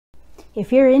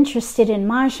If you're interested in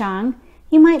Mahjong,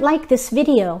 you might like this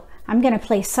video. I'm going to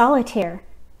play Solitaire,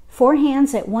 4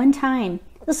 hands at one time.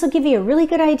 This will give you a really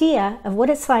good idea of what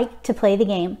it's like to play the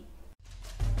game.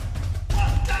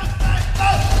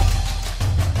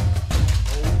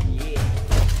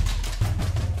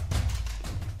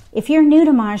 If you're new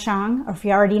to Mahjong, or if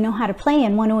you already know how to play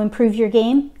and want to improve your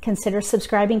game, consider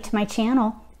subscribing to my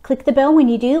channel. Click the bell when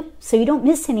you do so you don't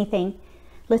miss anything.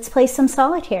 Let's play some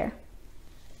Solitaire.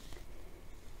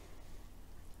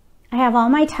 I have all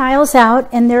my tiles out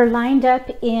and they're lined up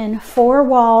in 4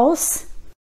 walls.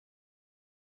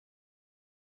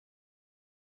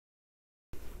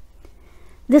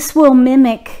 This will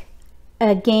mimic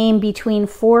a game between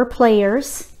 4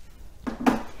 players.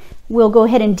 We'll go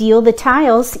ahead and deal the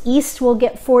tiles. East will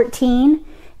get 14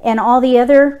 and all the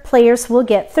other players will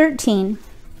get 13.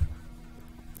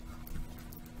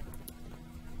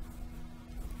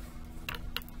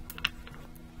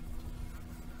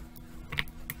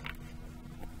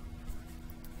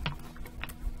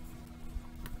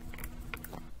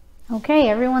 Okay,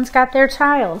 everyone's got their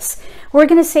tiles. We're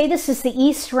going to say this is the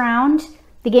East round.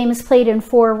 The game is played in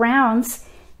 4 rounds.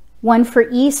 1 for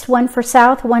East, 1 for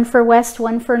South, 1 for West,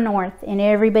 1 for North. And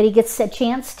everybody gets a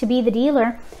chance to be the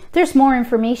dealer. There's more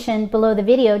information below the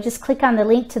video. Just click on the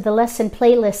link to the lesson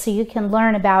playlist so you can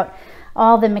learn about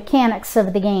all the mechanics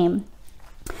of the game.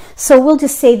 So we'll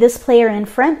just say this player in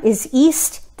front is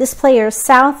East. This player is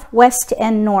South, West,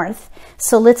 and North.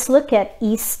 So let's look at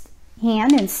East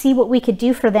hand and see what we could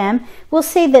do for them. We'll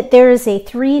say that there is a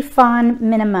 3 fawn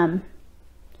minimum.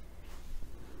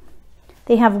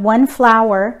 They have 1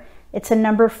 flower. It's a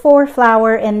number 4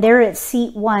 flower and they're at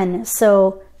seat 1,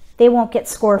 so they won't get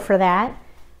score for that.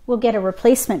 We'll get a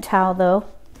replacement tile though.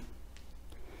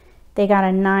 They got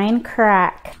a 9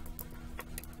 crack.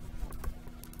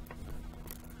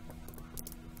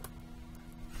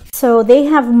 So they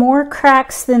have more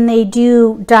cracks than they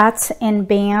do dots and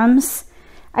bams.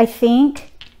 I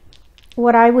think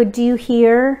what I would do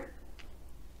here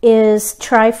is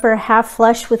try for a half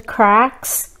flush with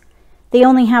cracks. They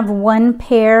only have 1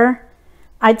 pair.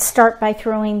 I'd start by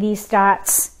throwing these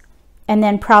dots and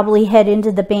then probably head into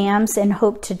the bams and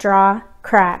hope to draw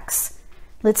cracks.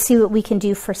 Let's see what we can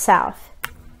do for South.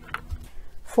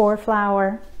 4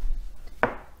 flower.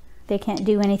 They can't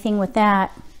do anything with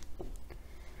that.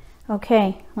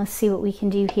 Okay, let's see what we can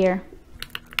do here.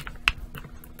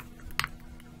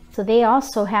 So they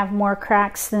also have more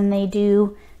cracks than they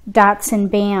do dots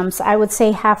and bams. I would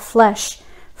say half flush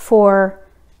for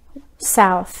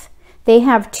South. They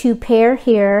have 2 pair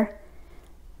here.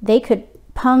 They could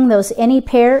pung those. Any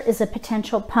pair is a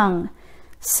potential pung.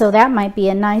 So that might be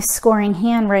a nice scoring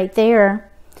hand right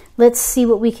there. Let's see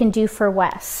what we can do for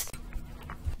West.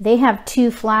 They have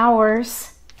 2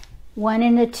 flowers, 1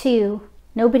 and a 2.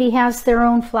 Nobody has their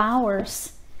own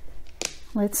flowers.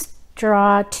 Let's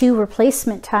draw 2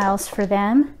 replacement tiles for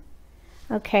them.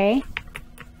 Okay.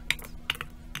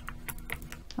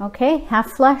 Okay,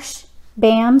 half flush,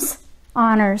 bams,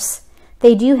 honors.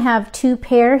 They do have 2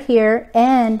 pair here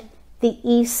and the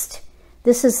East.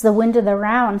 This is the wind of the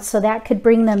round, so that could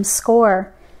bring them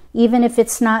score. Even if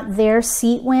it's not their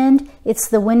seat wind, it's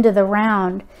the wind of the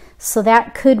round. So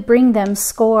that could bring them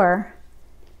score.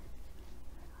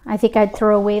 I think I'd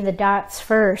throw away the dots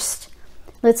first.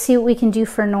 Let's see what we can do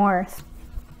for North.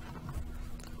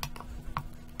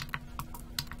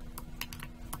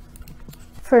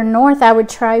 For North, I would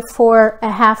try for a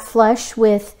half flush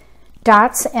with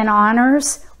dots and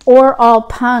honors or all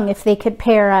pung if they could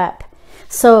pair up.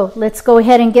 So let's go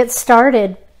ahead and get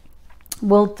started.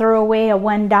 We'll throw away a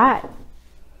 1 dot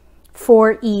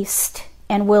for East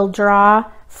and we'll draw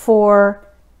for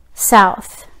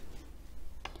South.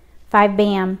 5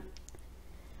 bam.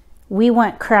 We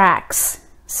want cracks.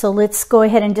 So let's go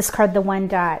ahead and discard the 1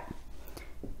 dot.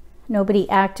 Nobody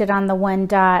acted on the 1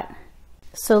 dot.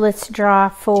 So let's draw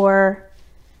for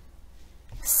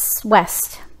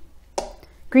West.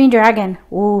 Green dragon.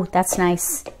 Ooh, that's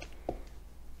nice.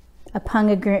 A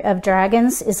pung of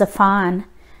dragons is a fawn.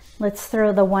 Let's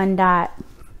throw the 1 dot.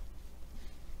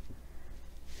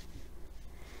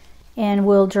 And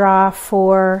we'll draw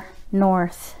for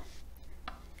North.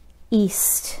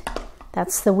 East.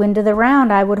 That's the wind of the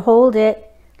round. I would hold it.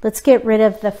 Let's get rid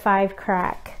of the 5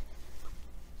 crack.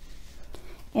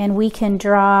 And we can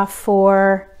draw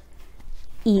for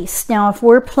East. Now, if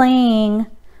we're playing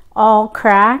all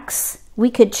cracks,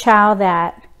 we could chow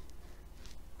that.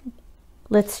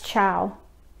 Let's chow.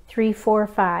 3, 4,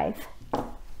 5.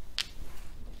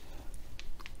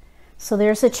 So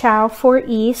there's a chow for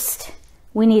East.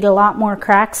 We need a lot more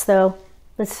cracks though.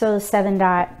 Let's throw the 7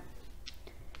 dot.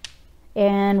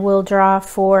 and we'll draw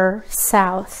for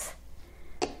south.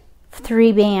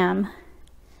 3 bam.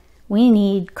 We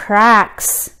need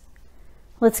cracks.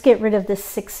 Let's get rid of this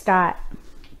 6 dot.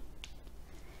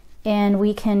 And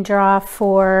we can draw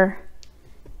for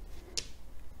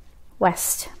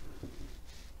west.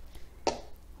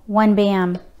 1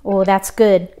 bam. Oh, that's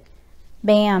good.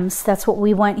 Bams, that's what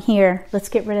we want here. Let's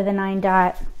get rid of the 9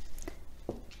 dot.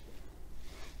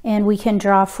 And we can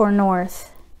draw for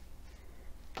north.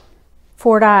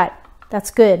 4 dot,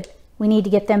 that's good. We need to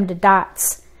get them to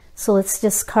dots. So let's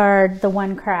discard the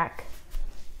 1 crack.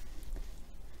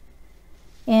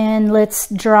 And let's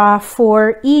draw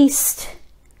for east.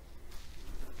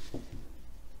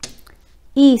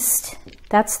 East,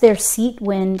 that's their seat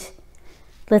wind.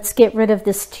 Let's get rid of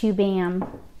this 2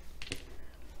 bam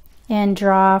and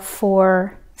draw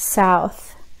for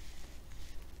south.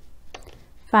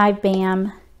 5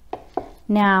 bam.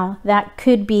 Now that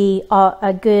could be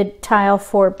a good tile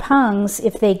for pungs.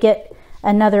 If they get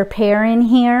another pair in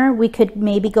here, we could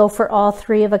maybe go for all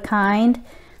 3 of a kind.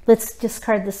 Let's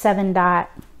discard the 7 dot.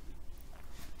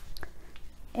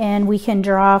 And we can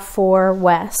draw for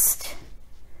west.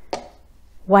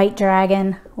 White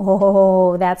dragon.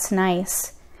 Oh, that's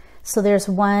nice. So there's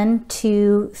 1,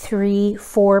 2, 3,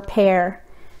 4 pair.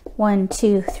 1,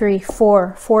 2, 3,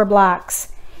 4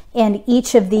 blocks. And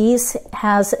each of these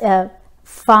has a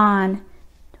fawn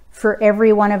for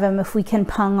every one of them if we can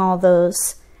pung all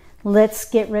those. Let's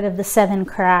get rid of the 7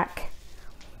 crack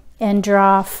and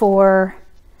draw for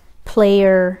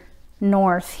player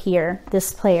north here,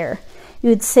 this player.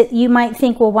 You might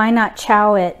think, well, why not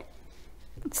chow it?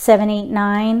 7, 8,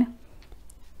 9.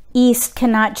 East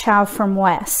cannot chow from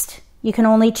west. You can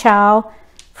only chow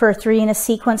for a 3 in a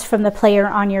sequence from the player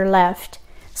on your left.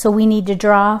 So we need to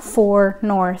draw for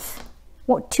north.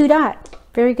 2 dot,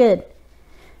 very good.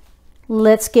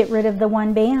 Let's get rid of the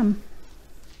 1 bam.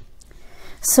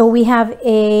 So we have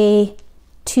a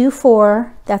 2,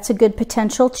 4, that's a good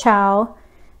potential chow.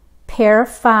 Pair of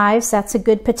 5s, that's a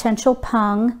good potential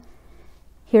pung.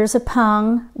 Here's a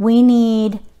pung. We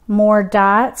need more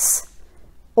dots,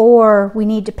 or we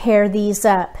need to pair these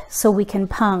up so we can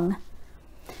pung.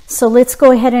 So let's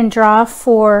go ahead and draw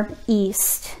for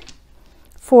east.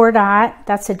 4 dot,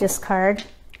 that's a discard.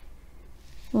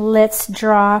 Let's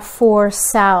draw for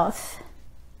south.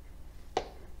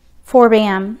 4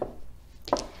 bam.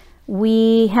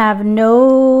 We have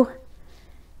no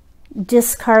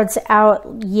discards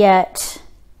out yet.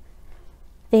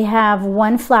 They have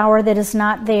 1 flower that is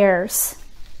not theirs.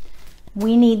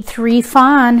 We need 3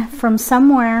 fawn from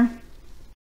somewhere.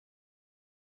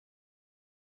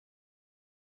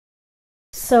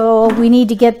 So we need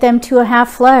to get them to a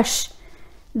half flush.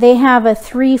 They have a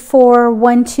 3, 4,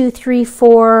 1, 2, 3,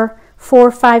 4,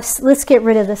 4, 5. Let's get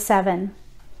rid of the 7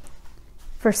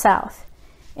 for south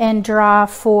and draw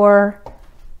for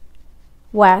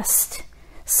west.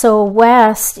 So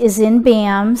west is in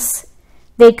bams.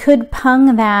 They could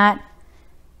pung that,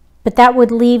 but that would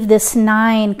leave this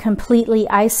 9 completely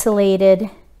isolated.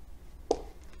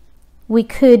 We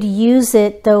could use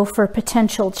it though for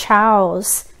potential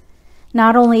chows.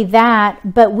 Not only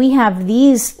that, but we have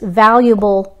these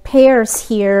valuable pairs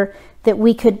here that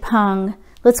we could pung.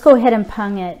 Let's go ahead and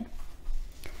pung it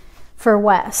for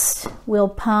west. We'll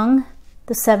pung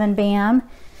the 7 bam,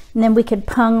 and then we could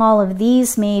pung all of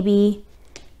these maybe.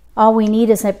 All we need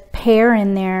is a pair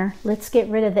in there. Let's get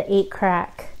rid of the 8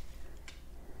 crack.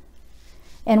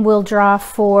 And we'll draw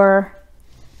for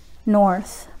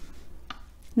north.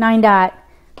 9 dot.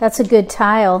 That's a good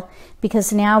tile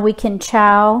because now we can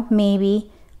chow,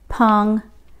 maybe, pung.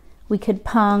 We could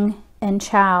pung and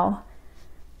chow.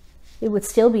 It would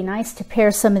still be nice to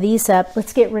pair some of these up.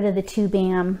 Let's get rid of the 2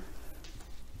 bam.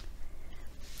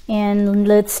 And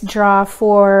let's draw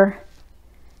for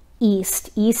east.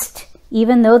 East,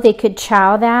 even though they could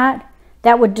chow that,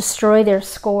 that would destroy their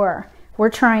score. We're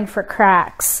trying for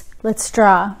cracks. Let's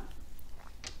draw.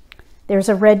 There's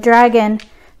a red dragon.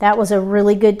 That was a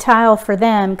really good tile for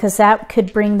them because that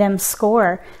could bring them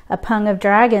score. A pung of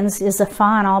dragons is a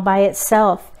fawn all by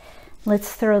itself.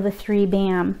 Let's throw the 3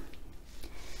 bam.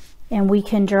 And we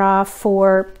can draw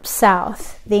for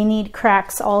south. They need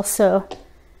cracks also.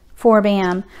 4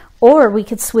 bam. Or we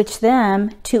could switch them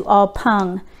to all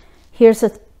pung. Here's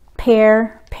a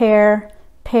pair, pair,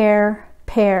 pair,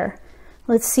 pair.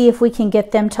 Let's see if we can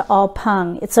get them to all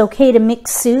pung. It's okay to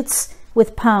mix suits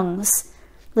with pungs.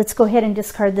 Let's go ahead and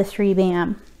discard the 3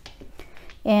 bam.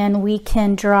 And we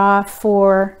can draw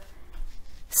for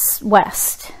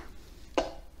west.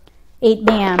 8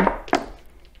 bam.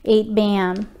 8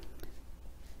 bam.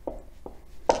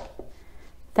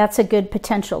 That's a good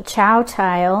potential chow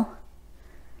tile.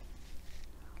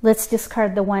 Let's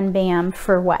discard the 1 bam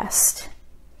for west.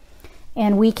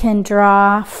 And we can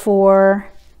draw for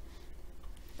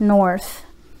north.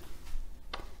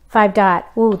 5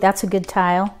 dot. Ooh, that's a good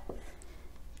tile.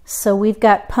 So we've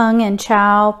got pung and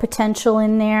chow potential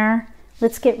in there.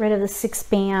 Let's get rid of the 6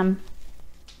 bam.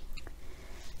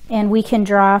 And we can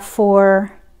draw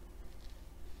for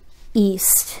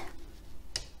east.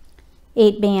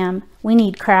 8 bam. We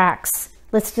need cracks.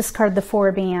 Let's discard the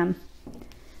 4 bam.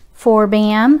 4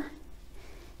 bam.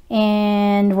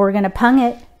 And we're going to pung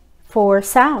it for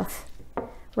south.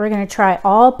 We're going to try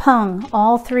all pung,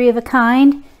 all 3 of a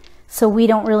kind, so we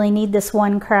don't really need this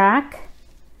 1 crack.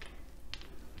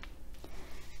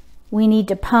 We need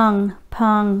to pung,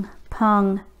 pung,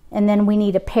 pung, and then we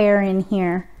need a pair in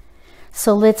here.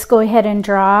 So let's go ahead and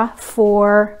draw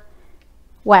for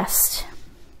west.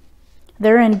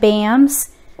 They're in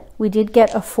bams. We did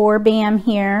get a 4 bam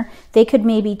here. They could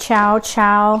maybe chow,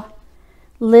 chow.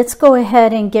 Let's go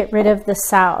ahead and get rid of the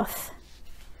south.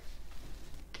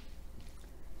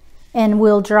 And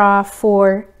we'll draw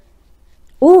for,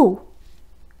 ooh,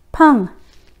 pung.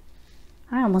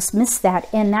 I almost missed that.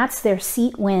 And that's their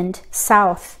seat wind,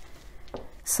 south.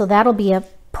 So that'll be a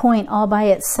point all by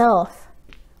itself,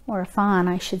 or a fawn,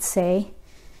 I should say.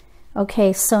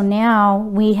 Okay, so now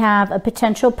we have a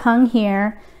potential pung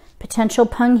here, potential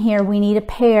pung here. We need a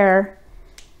pair.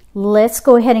 Let's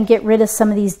go ahead and get rid of some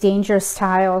of these dangerous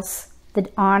tiles. The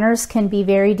honors can be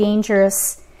very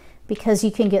dangerous because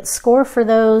you can get score for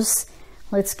those.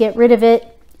 Let's get rid of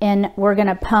it, and we're going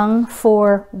to pung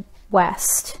for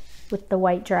west with the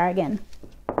white dragon.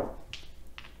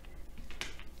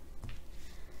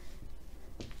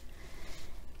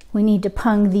 We need to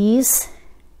pung these.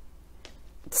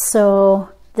 So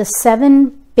the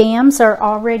 7 bams are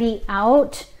already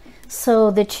out,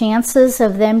 so the chances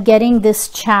of them getting this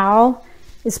chow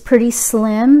is pretty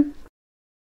slim.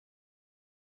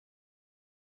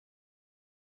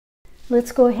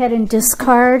 Let's go ahead and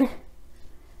discard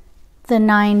the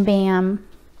 9 bam,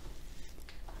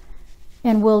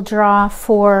 and we'll draw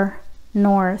for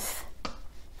north.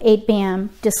 8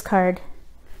 bam, discard.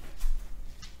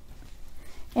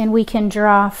 And we can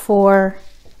draw for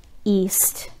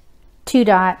east. 2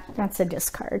 dot, that's a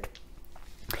discard.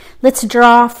 Let's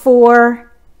draw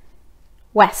for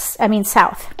west,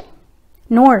 south.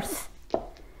 North,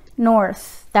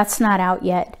 north, that's not out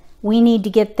yet. We need to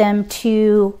get them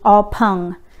to all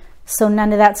pung, so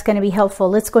none of that's going to be helpful.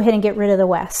 Let's go ahead and get rid of the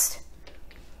west.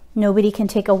 Nobody can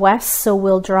take a west, so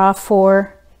we'll draw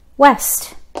for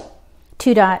west.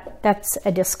 2 dot, that's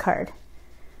a discard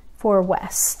for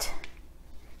west.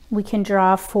 We can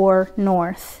draw for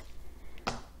north.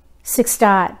 6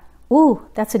 dot, ooh,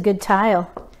 that's a good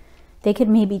tile. They could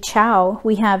maybe chow.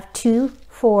 We have 2,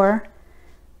 4,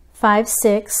 5,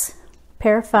 6,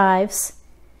 pair of 5s,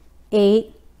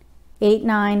 8, 8,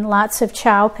 9, lots of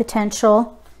chow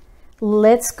potential.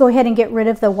 Let's go ahead and get rid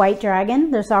of the white dragon.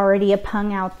 There's already a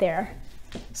pung out there.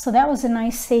 So that was a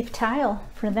nice safe tile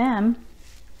for them.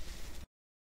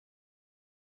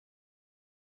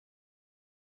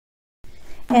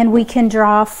 And we can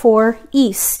draw for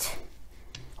east.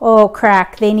 Oh,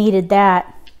 crack, they needed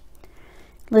that.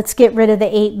 Let's get rid of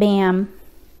the 8 bam.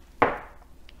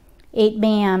 8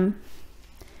 bam.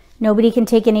 Nobody can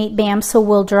take an 8 bam, so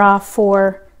we'll draw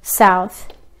for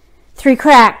south. 3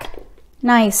 crack.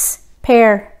 Nice.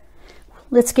 Pair.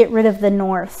 Let's get rid of the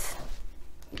north.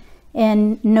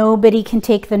 And nobody can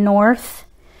take the north.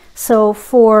 So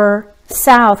for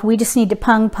south, we just need to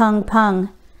pung, pung, pung.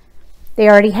 They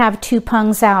already have 2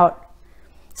 pungs out.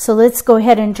 So let's go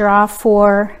ahead and draw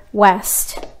for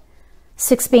west.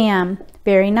 6 bam.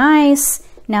 Very nice.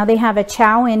 Now they have a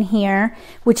chow in here,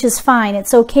 which is fine.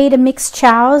 It's okay to mix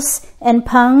chows and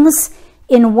pungs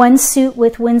in one suit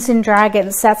with winds and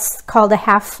dragons. That's called a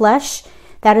half flush.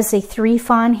 That is a 3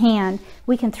 fawn hand.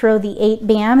 We can throw the 8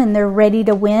 bam and they're ready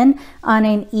to win on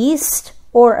an east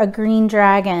or a green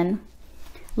dragon.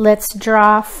 Let's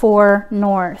draw for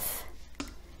north.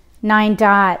 9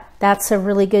 dot. That's a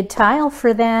really good tile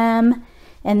for them.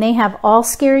 And they have all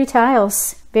scary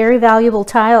tiles, very valuable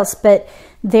tiles, but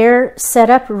they're set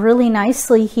up really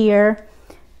nicely here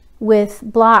with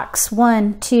blocks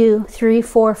 1, 2, 3,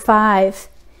 4, 5.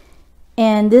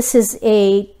 And this is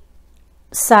a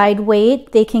side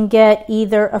weight. They can get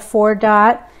either a 4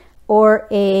 dot or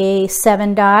a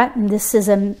 7 dot. And this is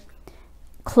a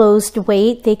closed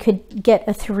weight. They could get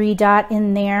a 3 dot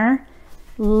in there.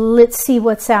 Let's see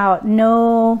what's out.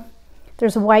 No,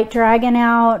 there's a white dragon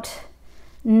out.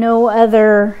 No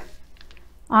other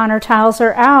honor tiles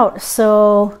are out.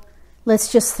 So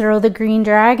let's just throw the green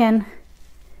dragon.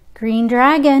 green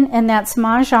dragon, and that's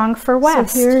Mah Jongg for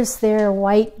west. So here's their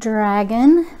white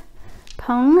dragon,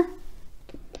 pung.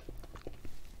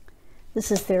 This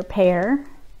is their pair.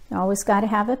 You always got to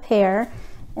have a pair.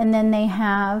 And then they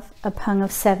have a pung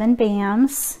of 7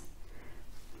 bams.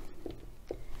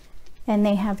 And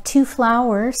they have 2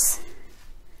 flowers.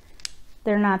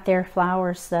 They're not their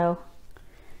flowers though.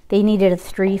 They needed a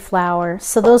 3 flower,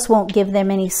 so those won't give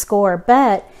them any score,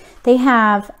 but they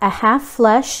have a half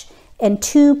flush and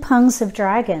 2 pungs of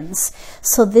dragons.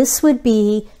 So this would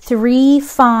be 3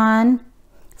 fawn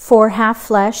for half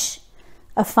flush,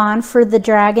 a fawn for the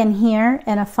dragon here,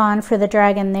 and a fawn for the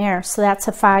dragon there. So that's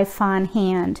a 5 fawn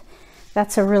hand.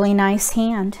 That's a really nice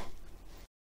hand.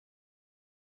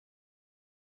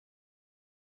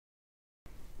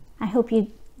 I hope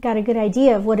you got a good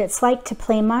idea of what it's like to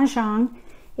play Mahjong.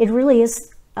 It really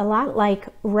is a lot like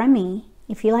Rummy.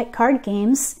 If you like card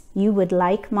games, you would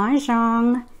like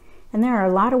Mahjong. And there are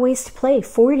a lot of ways to play,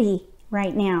 40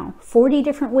 right now. 40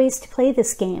 different ways to play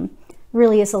this game.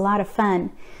 Really is a lot of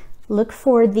fun. Look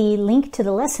for the link to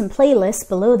the lesson playlist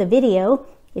below the video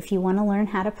if you want to learn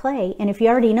how to play. And if you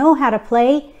already know how to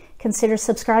play, consider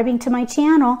subscribing to my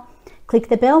channel. Click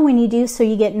the bell when you do so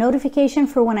you get notification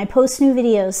for when I post new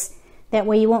videos. That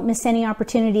way you won't miss any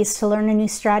opportunities to learn a new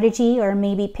strategy or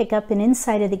maybe pick up an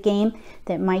insight of the game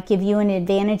that might give you an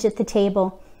advantage at the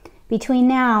table. Between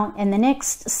now and the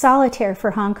next Solitaire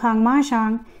for Hong Kong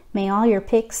Mahjong, may all your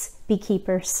picks be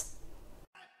keepers.